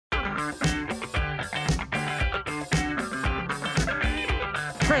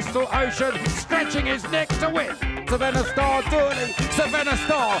crystal ocean, stretching his neck to win. Savannah Star dueling, Savannah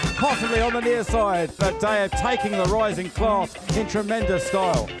Star possibly on the near side, but they are taking the rising class in tremendous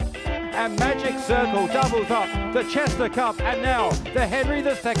style. And Magic Circle doubles up the Chester Cup and now the Henry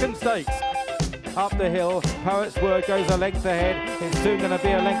II Stakes. Up the hill, Poet's Word goes a length ahead. It's soon going to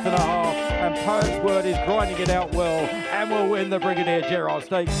be a length and a half, and Poet's Word is grinding it out well and will win the Brigadier Gerard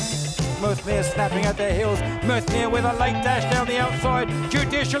Stakes. Muthmere snapping at their heels. Muthmere with a late dash down the outside.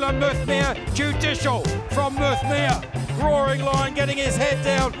 Judicial and Muthmere. Judicial from Muthmere. Roaring Lion getting his head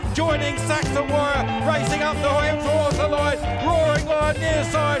down. Joining Saxon Warrior. Racing up the hill towards the line. Roaring Lion near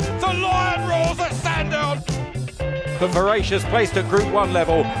side. The Lion roars at Sandown. The Voracious, placed at Group 1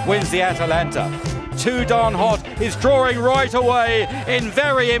 level, wins the Atalanta. Too Darn Hot is drawing right away in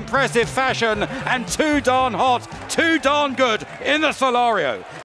very impressive fashion, and Too Darn Hot, Too Darn Good in the Solario.